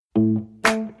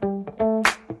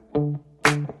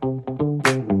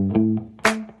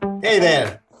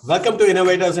there. Welcome to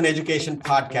Innovators in Education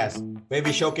podcast, where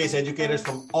we showcase educators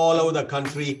from all over the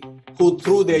country who,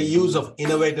 through their use of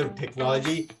innovative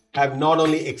technology, have not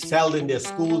only excelled in their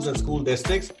schools and school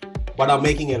districts, but are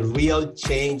making a real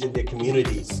change in their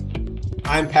communities.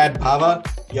 I'm Pat Bhava,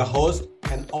 your host,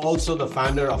 and also the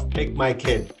founder of Pick My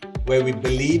Kid, where we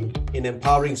believe in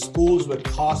empowering schools with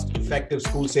cost-effective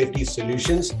school safety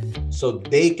solutions so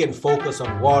they can focus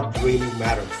on what really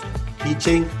matters,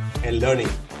 teaching and learning.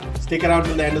 Stick around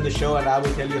till the end of the show and I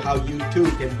will tell you how you too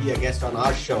can be a guest on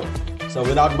our show. So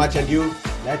without much ado,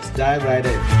 let's dive right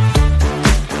in.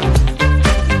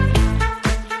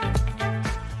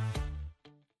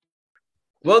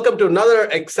 Welcome to another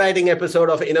exciting episode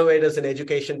of Innovators in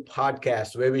Education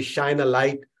podcast, where we shine a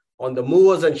light on the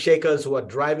movers and shakers who are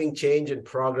driving change and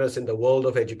progress in the world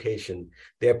of education.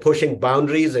 They are pushing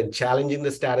boundaries and challenging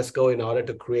the status quo in order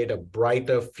to create a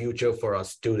brighter future for our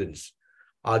students.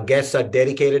 Our guests are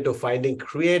dedicated to finding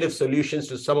creative solutions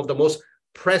to some of the most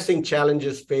pressing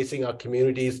challenges facing our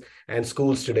communities and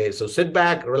schools today. So sit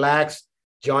back, relax,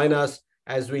 join us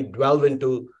as we delve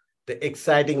into the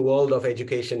exciting world of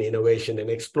education innovation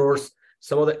and explores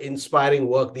some of the inspiring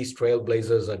work these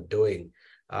trailblazers are doing.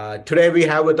 Today, we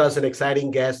have with us an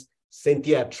exciting guest,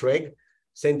 Cynthia Trigg.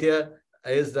 Cynthia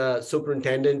is the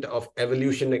superintendent of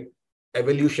Evolution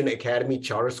Academy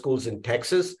Charter Schools in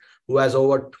Texas, who has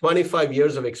over 25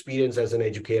 years of experience as an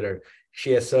educator.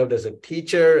 She has served as a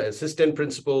teacher, assistant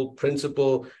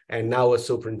principal, and now a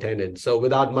superintendent. So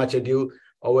without much ado,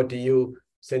 over to you,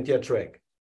 Cynthia Trigg.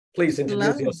 Please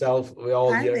introduce yourself. We're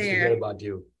all here to hear about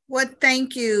you. Well,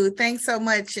 thank you. Thanks so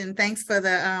much. And thanks for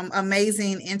the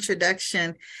amazing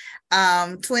introduction.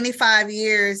 25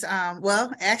 years,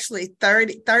 actually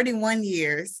 31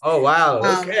 years. Oh,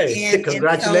 wow. Okay.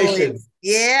 Congratulations.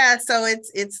 So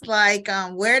it's like,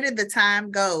 where did the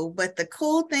time go? But the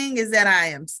cool thing is that I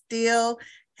am still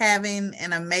having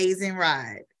an amazing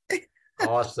ride.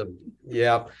 Awesome.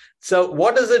 Yeah. So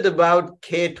what is it about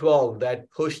K-12 that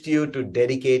pushed you to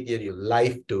dedicate your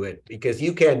life to it? Because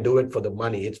you can't do it for the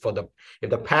money. It's for if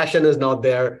the passion is not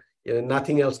there,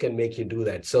 nothing else can make you do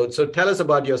that. So tell us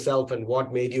about yourself and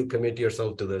what made you commit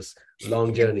yourself to this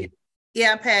long journey.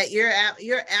 Yeah, Pat, you're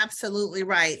absolutely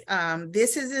right.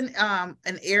 This is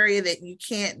an area that you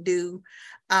can't do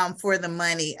for the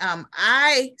money.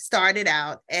 I started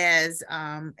out as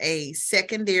a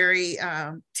secondary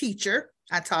teacher.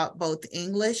 I taught both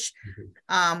English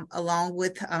along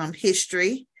with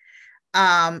history.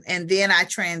 And then I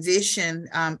transitioned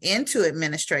into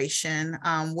administration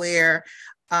where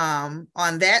on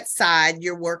that side,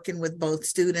 you're working with both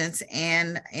students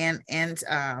and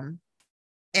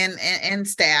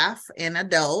staff and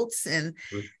adults.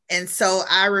 And so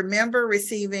I remember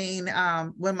receiving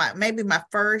maybe my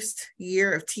first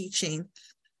year of teaching,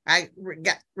 I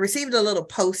received a little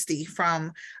postie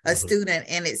from a student,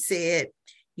 and it said,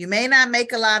 "You may not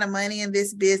make a lot of money in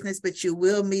this business, but you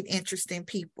will meet interesting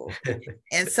people."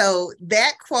 And so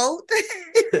that quote,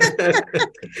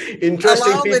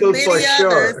 interesting people for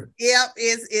sure. Yep,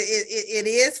 it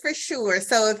is for sure.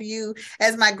 So if you,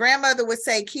 as my grandmother would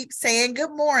say, keep saying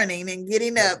good morning and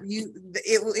getting up,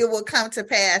 it will come to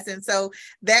pass. And so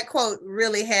that quote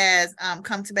really has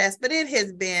come to pass. But it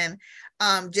has been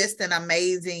just an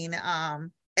amazing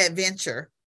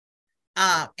adventure.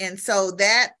 And so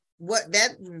that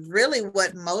really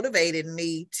what motivated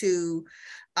me to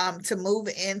move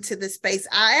into the space.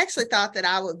 I actually thought that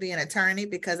I would be an attorney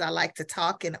because I like to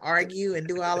talk and argue and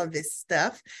do all of this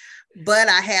stuff. But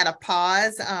I had a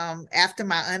pause after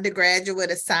my undergraduate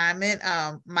assignment.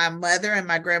 My mother and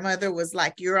my grandmother was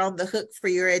like, "You're on the hook for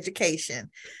your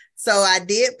education." So I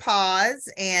did pause,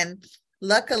 and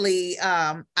luckily,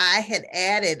 I had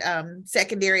added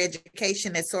secondary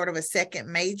education as sort of a second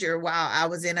major while I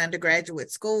was in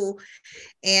undergraduate school.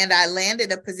 And I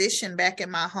landed a position back in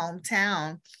my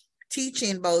hometown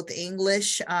teaching both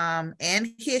English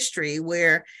and history,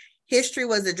 where history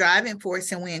was a driving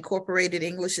force, and we incorporated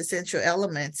English essential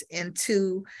elements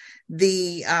into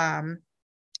the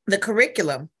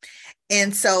curriculum.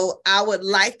 And so I would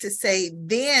like to say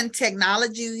then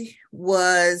technology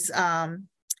was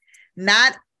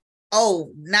not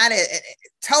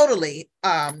totally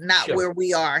Sure. where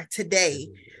we are today,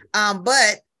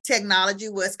 but technology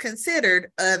was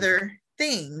considered other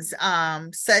things,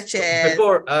 such as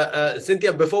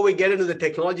Cynthia, before we get into the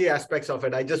technology aspects of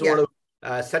it, I just want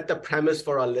to set the premise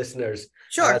for our listeners.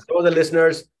 Sure. Some of the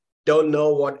listeners don't know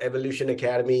what Evolution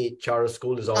Academy Charter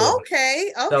School is all about.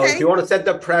 Okay. So if you want to set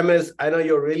the premise, I know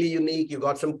you're really unique. You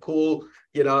got some cool,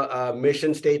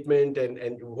 mission statement,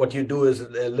 and what you do is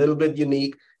a little bit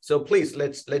unique. So please,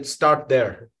 let's start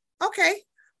there. Okay.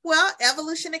 Well,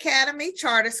 Evolution Academy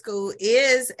Charter School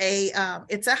is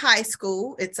it's a high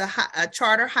school. It's a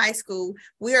charter high school.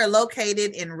 We are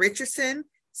located in Richardson,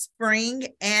 Spring,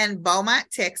 and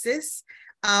Beaumont, Texas.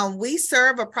 We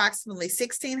serve approximately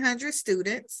 1,600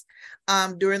 students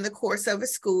during the course of a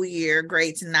school year,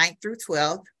 grades 9th through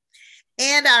 12th.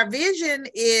 And our vision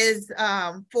is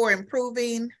for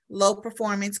improving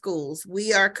low-performing schools.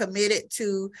 We are committed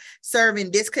to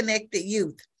serving disconnected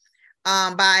youth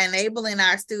by enabling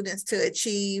our students to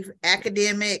achieve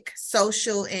academic,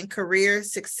 social, and career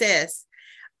success.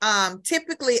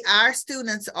 Typically, our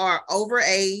students are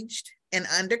overaged and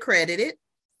undercredited.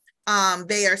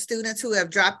 They are students who have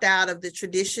dropped out of the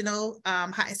traditional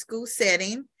high school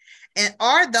setting, and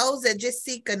are those that just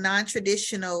seek a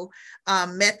non-traditional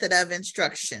method of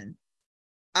instruction.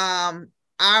 Our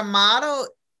model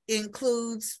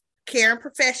includes caring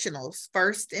professionals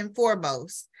first and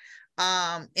foremost,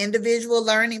 individual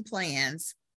learning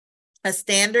plans, a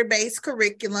standard-based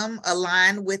curriculum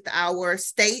aligned with our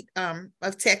state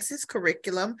of Texas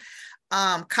curriculum,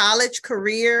 college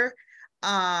career,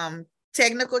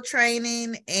 technical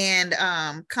training, and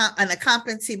a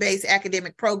competency-based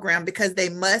academic program, because they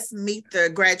must meet the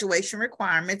graduation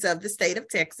requirements of the state of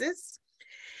Texas.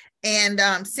 And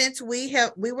since we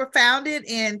were founded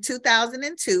in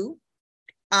 2002,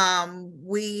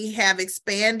 we have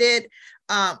expanded.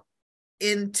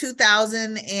 In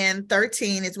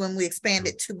 2013 is when we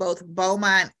expanded to both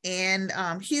Beaumont and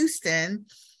Houston.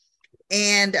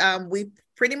 And we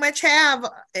pretty much have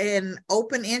an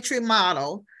open entry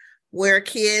model where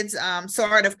kids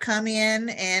sort of come in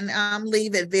and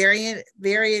leave at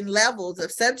varying levels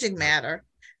of subject matter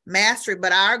mastery.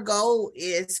 But our goal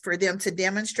is for them to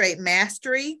demonstrate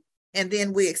mastery, and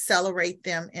then we accelerate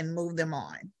them and move them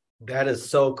on. That is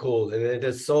so cool. And it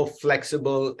is so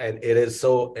flexible, and it is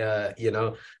so,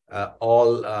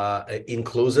 all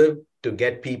inclusive to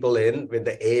get people in with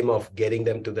the aim of getting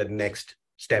them to the next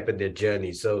step in their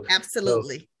journey. So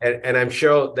absolutely. And I'm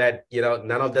sure that,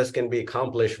 none of this can be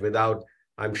accomplished without,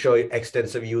 I'm sure,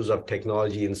 extensive use of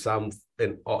technology in some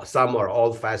or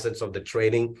all facets of the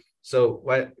training. So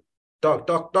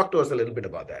talk to us a little bit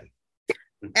about that.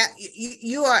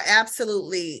 You are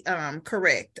absolutely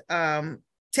correct.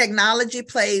 Technology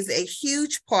plays a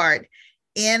huge part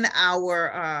in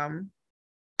our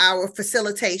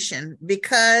facilitation,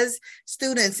 because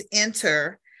students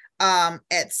enter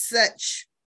at such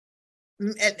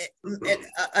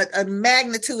a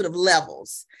magnitude of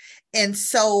levels. And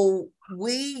so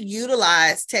we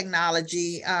utilize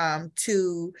technology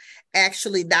to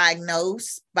actually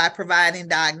diagnose by providing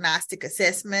diagnostic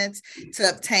assessments to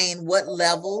obtain what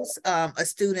levels a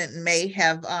student may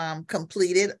have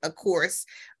completed a course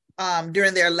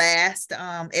during their last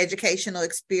educational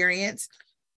experience.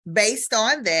 Based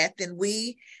on that, then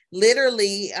we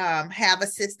literally have a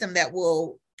system that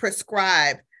will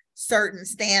prescribe certain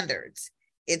standards.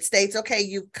 It states, okay,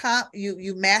 you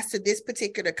mastered this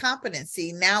particular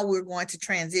competency. Now we're going to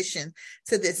transition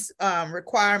to this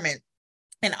requirement.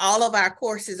 And all of our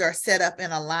courses are set up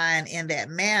and aligned in that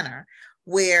manner,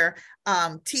 where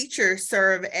teachers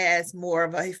serve as more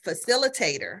of a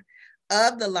facilitator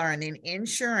of the learning,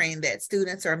 ensuring that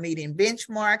students are meeting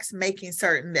benchmarks, making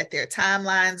certain that their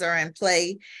timelines are in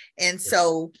play. And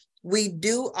so we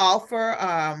do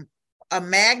offer a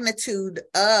magnitude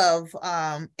of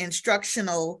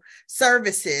instructional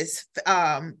services,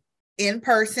 in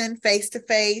person,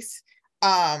 face-to-face,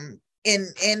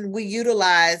 and we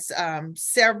utilize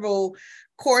several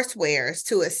coursewares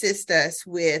to assist us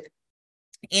with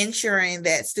ensuring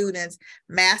that students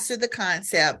master the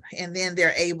concept, and then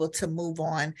they're able to move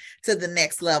on to the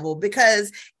next level,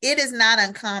 because it is not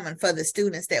uncommon for the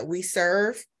students that we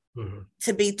serve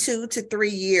to be 2 to 3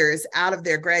 years out of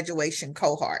their graduation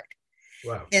cohort.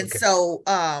 Wow. And so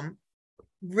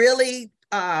really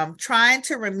trying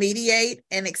to remediate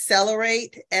and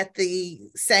accelerate at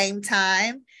the same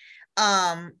time,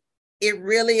 it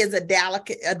really is a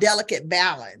delicate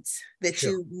balance that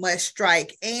you must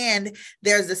strike. And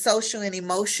there's a social and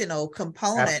emotional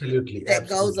component that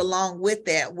goes along with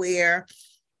that, where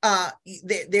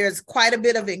there's quite a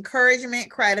bit of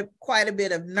encouragement, quite a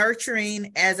bit of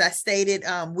nurturing. As I stated,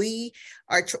 we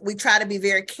try to be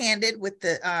very candid with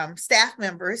the staff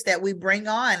members that we bring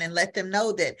on, and let them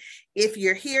know that if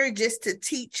you're here just to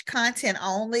teach content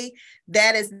only,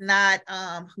 that is not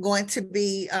going to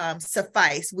be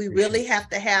suffice. We really have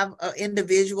to have an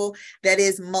individual that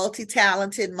is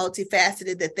multi-talented,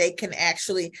 multifaceted, that they can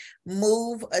actually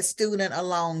move a student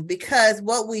along. Because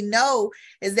what we know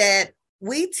is that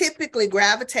we typically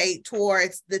gravitate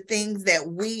towards the things that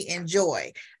we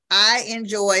enjoy. I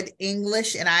enjoyed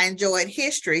English and I enjoyed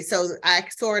history. So I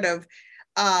sort of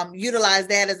utilized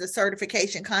that as a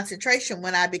certification concentration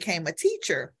when I became a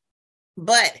teacher.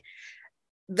 But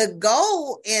the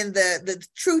goal and the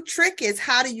true trick is,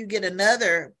 how do you get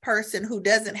another person who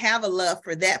doesn't have a love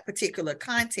for that particular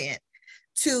content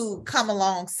to come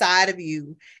alongside of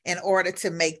you in order to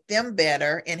make them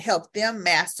better and help them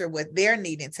master what they're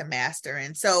needing to master?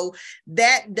 And so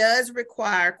that does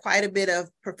require quite a bit of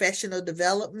professional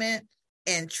development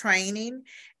and training,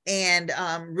 and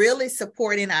really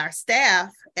supporting our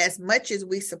staff as much as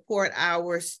we support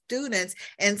our students,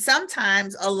 and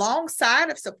sometimes alongside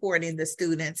of supporting the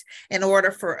students, in order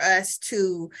for us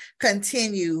to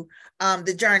continue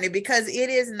the journey, because it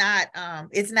is not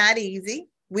it's not easy.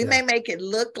 We may make it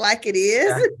look like it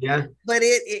is, but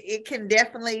it can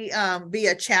definitely be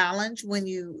a challenge when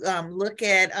you look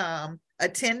at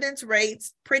attendance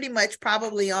rates. Pretty much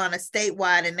probably on a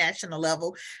statewide and national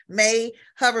level may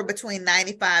hover between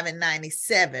 95 and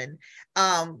 97.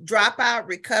 Dropout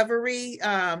recovery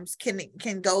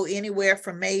can go anywhere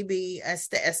from maybe a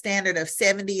standard of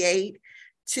 78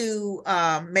 to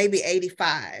maybe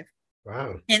 85.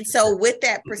 Wow. And so with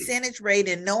that percentage rate,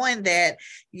 and knowing that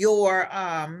your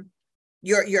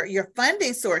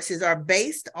funding sources are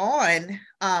based on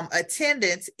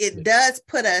attendance, it does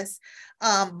put us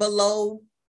below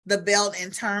the belt in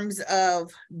terms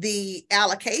of the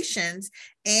allocations,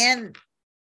 and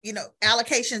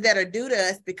allocations that are due to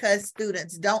us because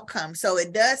students don't come. So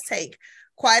it does take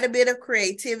quite a bit of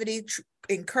creativity,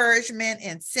 encouragement,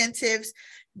 incentives,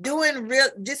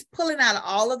 just pulling out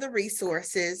all of the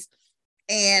resources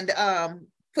and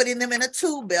putting them in a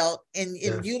tool belt and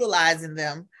utilizing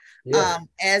them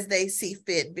as they see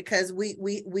fit, because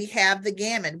we have the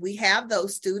gamut. We have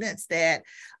those students that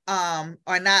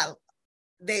are not,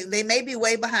 they may be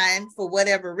way behind for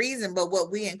whatever reason, but what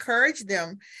we encourage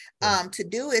them to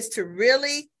do is to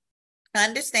really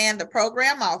understand the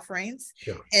program offerings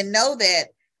and know that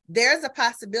there's a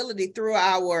possibility through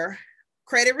our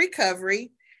credit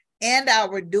recovery and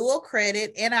our dual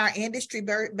credit and our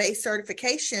industry-based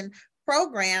certification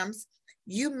programs.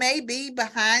 You may be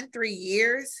behind 3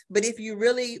 years, but if you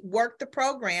really work the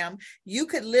program, you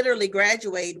could literally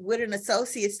graduate with an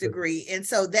associate's degree. And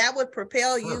so that would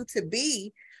propel you to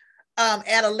be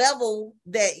at a level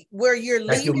that where you're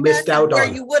leaving you missed out where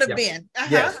on. you would have been.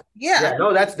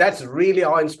 No, that's really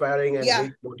awe-inspiring and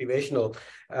really motivational.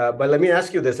 But let me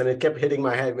ask you this, and it kept hitting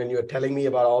my head when you were telling me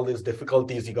about all these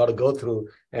difficulties you got to go through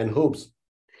and hoops.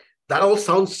 That all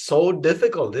sounds so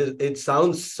difficult. It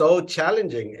sounds so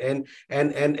challenging. And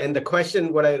the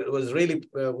question, what I was really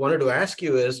wanted to ask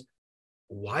you is,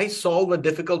 why solve a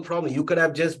difficult problem? You could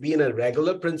have just been a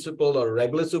regular principal or a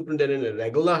regular superintendent in a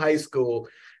regular high school,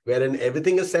 wherein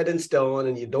everything is set in stone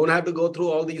and you don't have to go through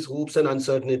all these hoops and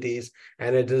uncertainties.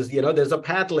 And it is, there's a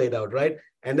path laid out, right?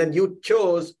 And then you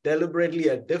chose deliberately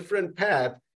a different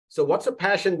path. So what's the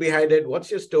passion behind it?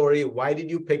 What's your story? Why did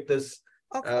you pick this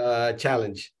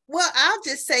challenge? Well, I'll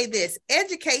just say this: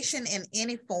 education in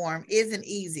any form isn't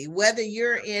easy, whether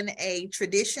you're in a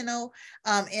traditional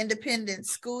independent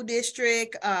school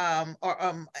district or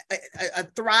a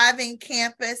thriving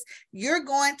campus. You're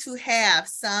going to have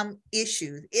some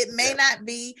issues. It may not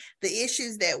be the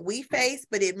issues that we face,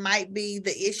 but it might be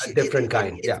the issue. A different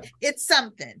kind. It's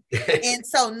something. And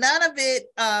so none of it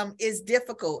is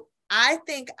difficult. I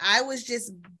think I was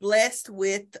just blessed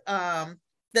with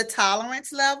the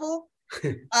tolerance level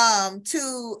and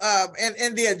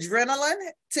the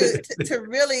adrenaline to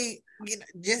really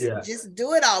just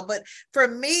do it all. But for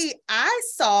me, I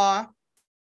saw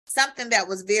something that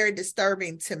was very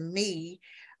disturbing to me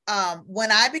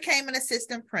when I became an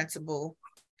assistant principal.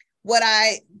 What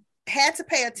I had to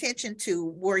pay attention to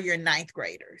were your ninth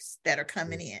graders that are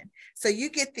coming in. So you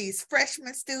get these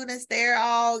freshman students, they're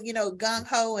all,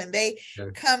 gung-ho, and they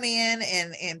come in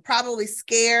and probably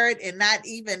scared and not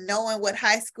even knowing what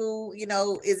high school,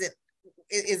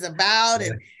 is about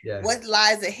and what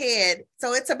lies ahead.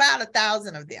 So it's about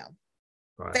 1,000 of them.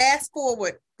 Right. Fast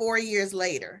forward 4 years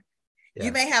later,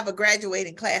 you may have a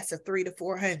graduating class of 300 to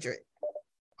 400.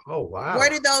 Oh, wow.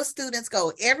 Where did those students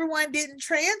go? Everyone didn't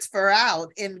transfer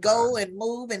out and go and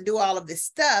move and do all of this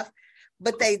stuff,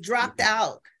 but they dropped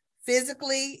out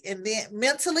physically and then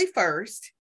mentally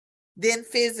first, then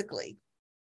physically.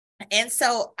 And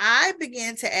so I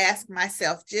began to ask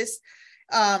myself just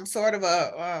sort of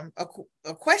a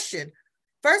question.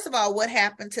 First of all, what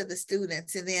happened to the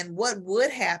students? And then what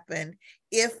would happen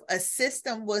if a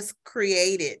system was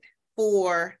created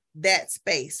for that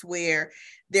space where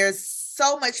there's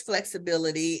so much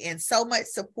flexibility and so much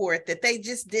support that they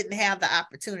just didn't have the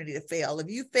opportunity to fail. If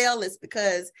you fail, it's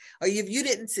because, or if you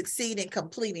didn't succeed in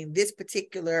completing this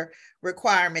particular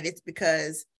requirement, it's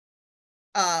because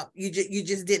you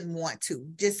just didn't want to.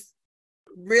 Just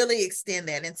really extend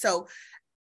that. And so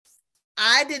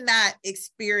I did not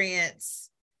experience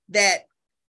that.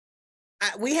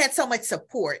 We had so much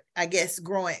support, I guess,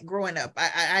 growing up.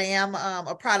 I am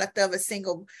a product of a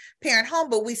single parent home,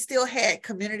 but we still had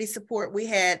community support. We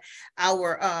had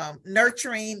our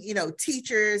nurturing,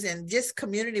 teachers and just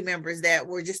community members that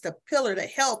were just a pillar to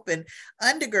help and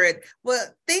undergird. Well,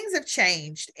 things have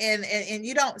changed, and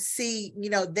you don't see,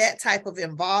 that type of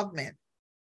involvement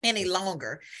any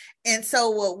longer. And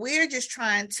so what we're just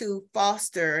trying to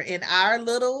foster in our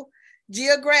little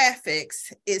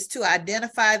geographics is to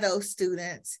identify those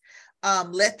students,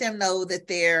 let them know that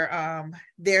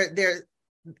their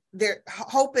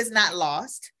hope is not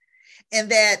lost, and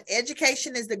that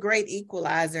education is the great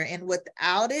equalizer. And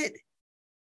without it,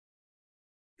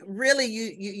 really,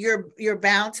 you're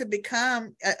bound to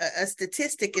become a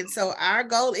statistic. And so our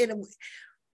goal in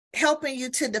helping you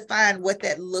to define what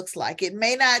that looks like. It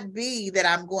may not be that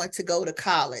I'm going to go to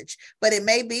college, but it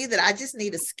may be that I just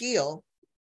need a skill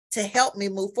to help me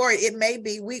move forward. It may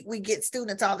be, we get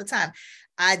students all the time,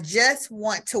 I just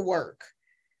want to work.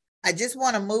 I just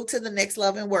want to move to the next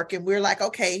level and work. And we're like,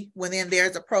 okay, well, then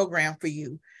there's a program for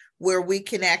you where we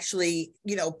can actually,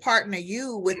 partner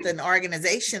you with an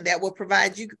organization that will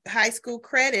provide you high school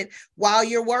credit while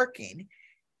you're working.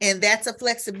 And that's a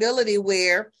flexibility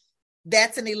where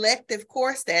that's an elective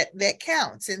course that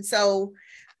counts. And so,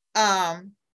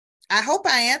 I hope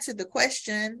I answered the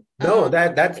question. No,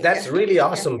 that's really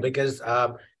awesome, because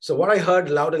so what I heard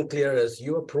loud and clear is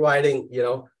you are providing,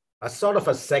 a sort of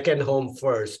a second home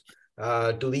first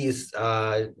to these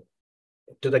to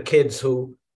the kids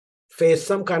who face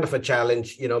some kind of a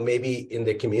challenge, maybe in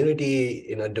the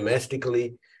community,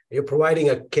 domestically. You're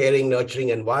providing a caring, nurturing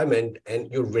environment, and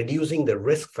you're reducing the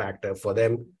risk factor for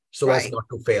them so as not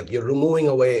to fail. You're removing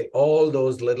away all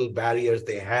those little barriers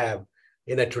they have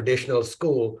in a traditional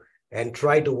school, and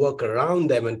try to work around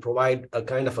them and provide a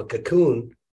kind of a cocoon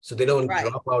so they don't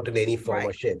drop out in any form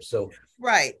or shape. So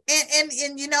and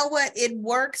you know what? It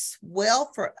works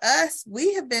well for us.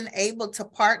 We have been able to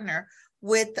partner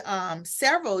with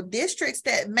several districts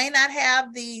that may not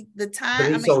have the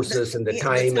time, the resources, and the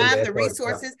time, and the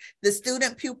resources. The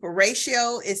student pupil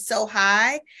ratio is so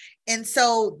high, and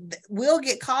so we'll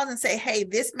get calls and say, "Hey,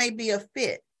 this may be a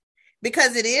fit."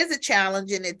 Because it is a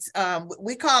challenge, and it's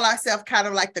we call ourselves kind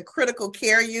of like the critical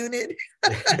care unit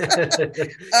of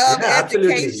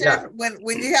education. Yeah.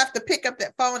 When you have to pick up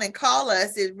that phone and call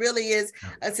us, it really is,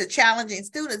 it's a challenging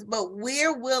students, but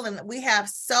we're willing. We have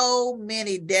so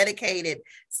many dedicated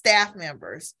staff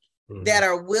members that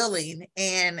are willing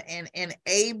and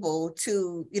able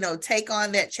to, take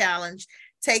on that challenge,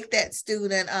 take that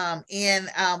student in.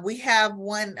 We have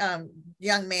one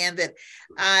young man that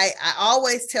I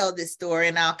always tell this story,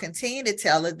 and I'll continue to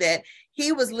tell it, that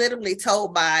he was literally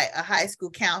told by a high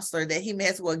school counselor that he may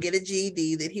as well get a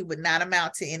GED, that he would not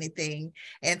amount to anything,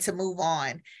 and to move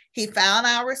on. He found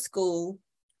our school.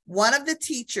 One of the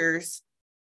teachers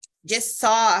just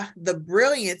saw the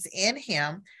brilliance in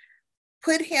him,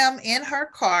 put him in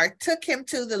her car, took him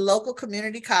to the local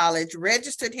community college,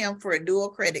 registered him for a dual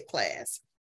credit class.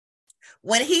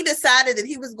 When he decided that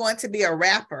he was going to be a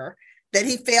rapper, that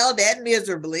he failed that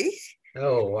miserably,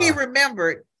 he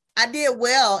remembered, I did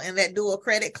well in that dual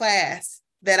credit class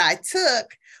that I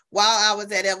took while I was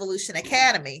at Evolution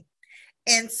Academy.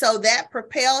 And so that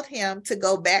propelled him to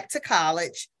go back to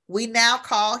college. We now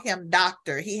call him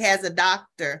doctor. He has a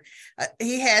doctor.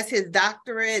 He has his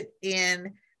doctorate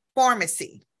in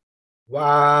pharmacy.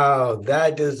 Wow,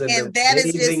 that is an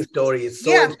amazing story. It's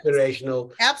so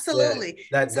inspirational. Absolutely.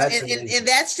 That's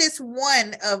just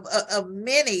one of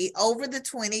many over the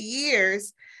 20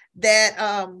 years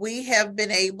that we have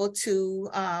been able to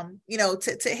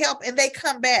to help, and they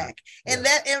come back. And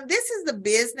this is the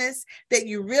business that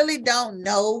you really don't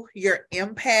know your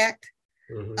impact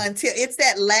until it's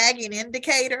that lagging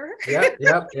indicator.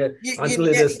 Until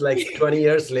it is like 20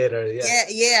 years later.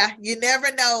 You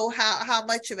never know how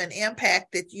much of an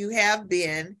impact that you have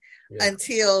been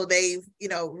until they've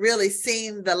really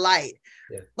seen the light.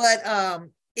 But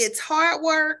it's hard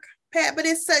work, Pat, but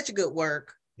it's such good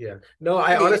work. No,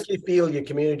 I honestly feel your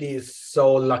community is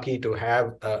so lucky to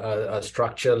have a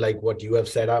structure like what you have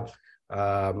set up,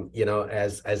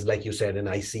 as like you said, an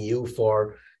ICU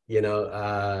for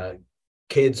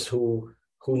kids who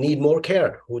need more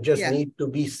care, who just need to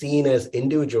be seen as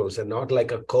individuals and not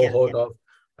like a cohort of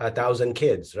 1,000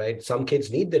 kids, right? Some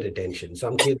kids need the attention.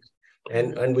 Some kids,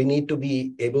 and we need to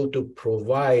be able to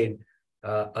provide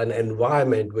an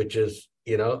environment which is,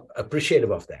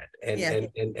 appreciative of that,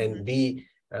 and be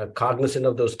cognizant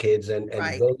of those kids, and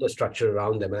build a structure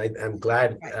around them. And I'm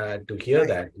glad to hear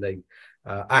that. Like,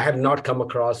 I have not come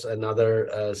across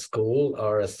another school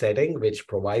or a setting which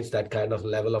provides that kind of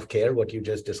level of care, what you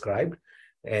just described.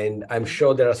 And I'm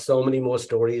sure there are so many more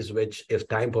stories, which, if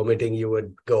time permitting, you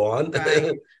would go on.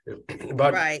 But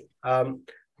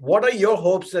what are your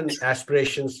hopes and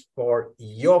aspirations for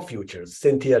your future,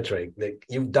 Cynthia Trigg? Like,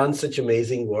 you've done such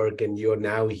amazing work, and you're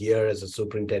now here as a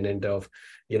superintendent of,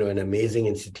 an amazing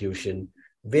institution.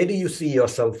 Where do you see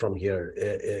yourself from here?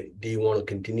 Do you want to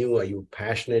continue? Are you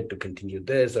passionate to continue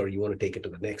this, or you want to take it to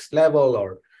the next level?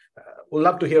 Or we'd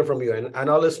love to hear from you, and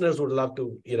our listeners would love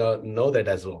to, know that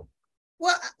as well.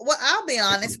 Well, I'll be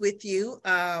honest with you.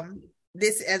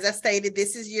 This, as I stated,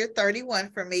 this is year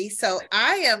 31 for me. So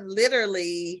I am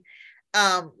literally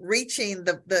reaching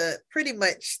the pretty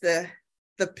much the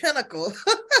pinnacle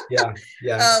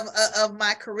of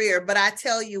my career. But I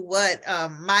tell you what,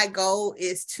 my goal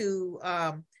is to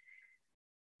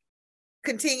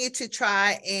continue to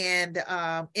try and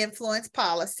influence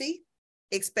policy,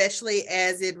 especially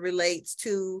as it relates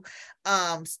to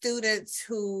students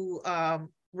who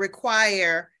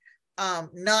require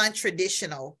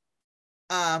non-traditional,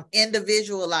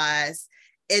 individualized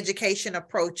education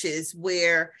approaches,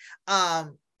 where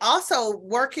also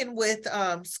working with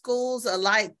schools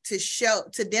alike to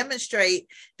demonstrate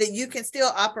that you can still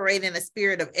operate in a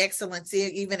spirit of excellence,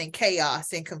 even in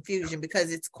chaos and confusion,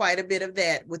 because it's quite a bit of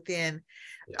that within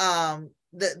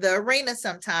the arena.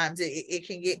 Sometimes it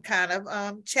can get kind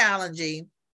of challenging,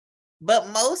 but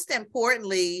most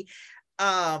importantly,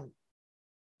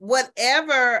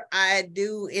 whatever I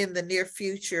do in the near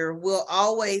future will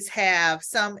always have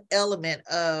some element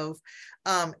of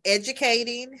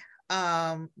educating,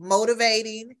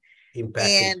 motivating,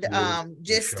 impacting, and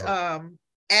just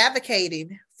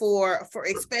advocating for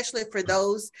especially for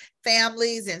those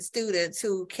families and students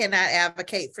who cannot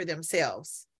advocate for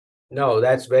themselves. No,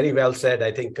 that's very well said.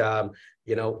 I think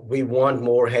we want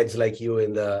more heads like you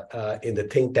in the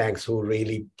think tanks who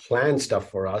really plan stuff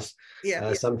for us.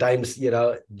 Sometimes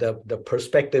the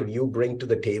perspective you bring to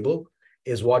the table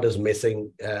is what is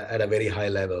missing at a very high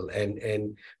level.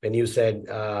 And when you said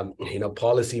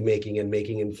policy making and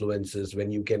making influences, when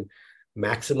you can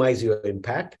maximize your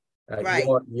impact,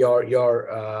 your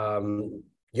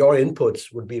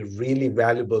inputs would be really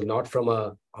valuable, not from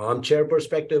a armchair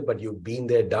perspective, but you've been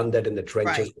there, done that in the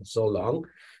trenches for so long.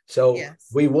 So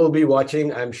we will be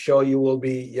watching. I'm sure you will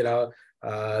be,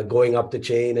 going up the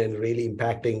chain and really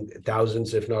impacting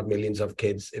thousands, if not millions of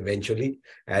kids eventually,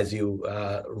 as you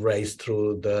race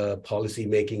through the policy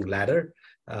making ladder.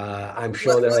 I'm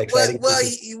sure there are exciting.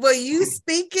 Well, you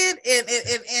speak it, and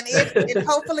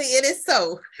hopefully it is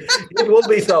so. It will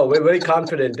be so. We're very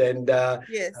confident, and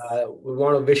we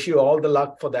want to wish you all the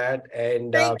luck for that.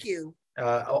 And thank you.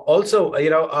 Also,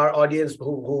 our audience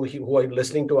who are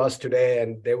listening to us today,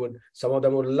 and some of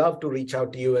them would love to reach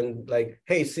out to you and like,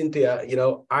 hey, Cynthia,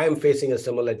 I am facing a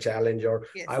similar challenge, or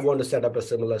I want to set up a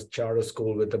similar charter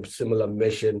school with a similar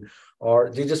mission, or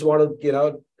they just want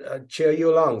to, cheer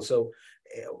you along. So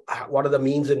what are the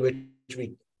means in which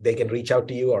they can reach out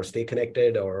to you or stay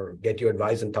connected or get your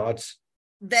advice and thoughts?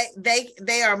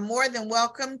 They are more than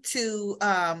welcome to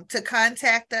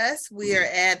contact us. We are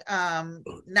at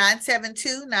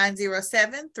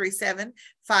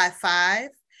 972-907-3755.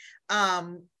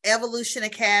 Evolution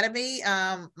Academy.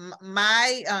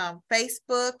 My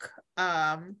Facebook.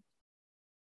 I'm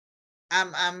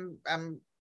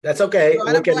that's okay.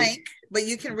 Blank, but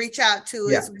you can reach out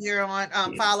to us. We're on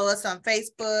follow us on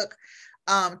Facebook,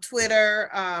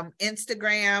 Twitter,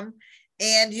 Instagram.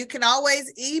 And you can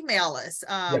always email us.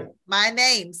 My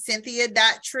name,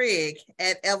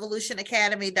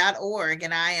 cynthia.trigg@evolutionacademy.org.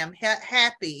 And I am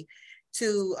happy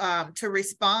to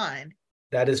respond.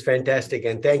 That is fantastic.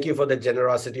 And thank you for the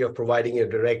generosity of providing a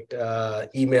direct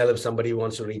email if somebody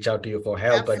wants to reach out to you for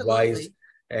help, advice,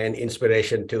 and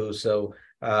inspiration too. So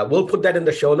we'll put that in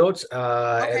the show notes,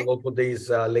 and we'll put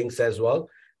these links as well.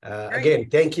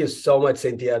 Again, thank you so much,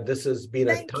 Cynthia. This has been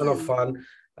a ton of fun.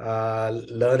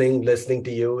 Learning, listening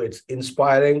to you. It's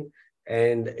inspiring,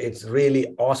 and it's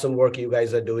really awesome work you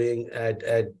guys are doing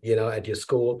at your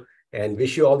school, and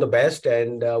wish you all the best.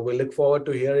 And we look forward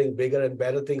to hearing bigger and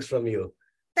better things from you.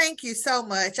 Thank you so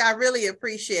much. I really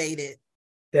appreciate it.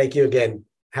 Thank you again.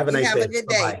 Have a nice day. Have a good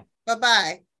day.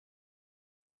 Bye-bye.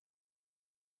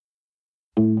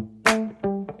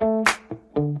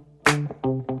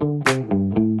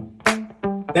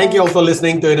 Thank you all for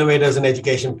listening to Innovators in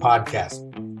Education podcast.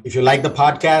 If you like the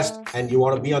podcast and you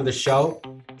want to be on the show,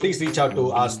 please reach out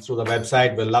to us through the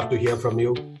website. We'd love to hear from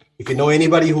you. If you know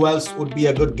anybody who else would be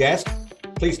a good guest,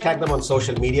 please tag them on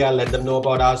social media. Let them know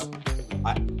about us.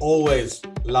 I always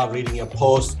love reading your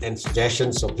posts and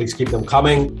suggestions, so please keep them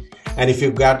coming. And if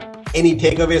you've got any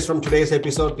takeaways from today's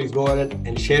episode, please go ahead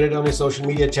and share it on your social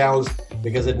media channels,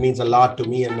 because it means a lot to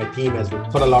me and my team as we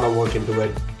put a lot of work into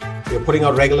it. We're putting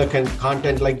out regular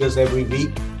content like this every week.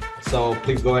 So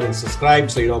please go ahead and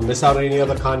subscribe so you don't miss out on any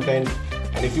other content.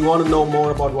 And if you want to know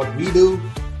more about what we do,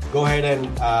 go ahead and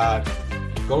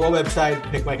go to our website,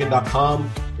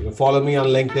 pickmarket.com. You can follow me on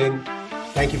LinkedIn.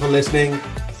 Thank you for listening.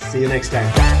 See you next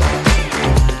time.